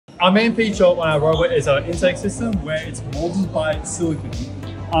Our main feature on our robot is our intake system, where it's molded by silicone.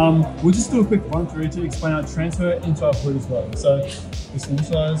 We'll just do a quick run through to explain how to transfer it into our hood as well. So just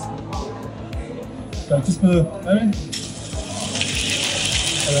initialize. So just put it in.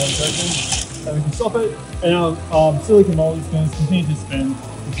 And we can stop it, and our silicone mold is going to continue to spin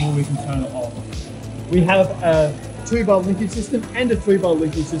before we can turn it on. We have a 2-bar linkage system and a 3-bar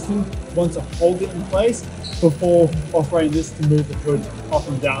linkage system. Want to hold it in place before operating this to move the hood up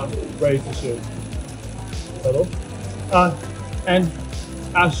and down, ready to shoot. And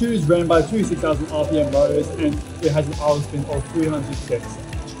our shoe is ran by two 6,000 RPM motors, and it has an idle spin of 306.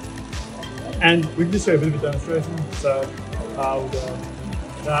 And we can just show a bit of a demonstration. So we'll go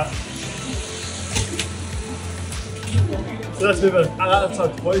that. So that's a bit of a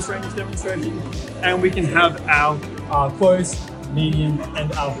close range demonstration, and we can have our close, medium,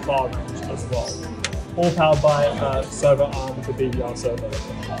 and our far range as well. All powered by a servo arm with a BBR servo.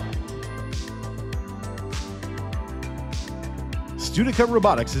 DECODE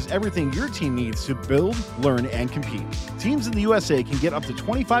Robotics is everything your team needs to build, learn, and compete. Teams in the USA can get up to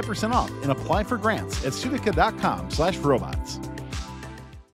 25% off and apply for grants at studecode.com/robots.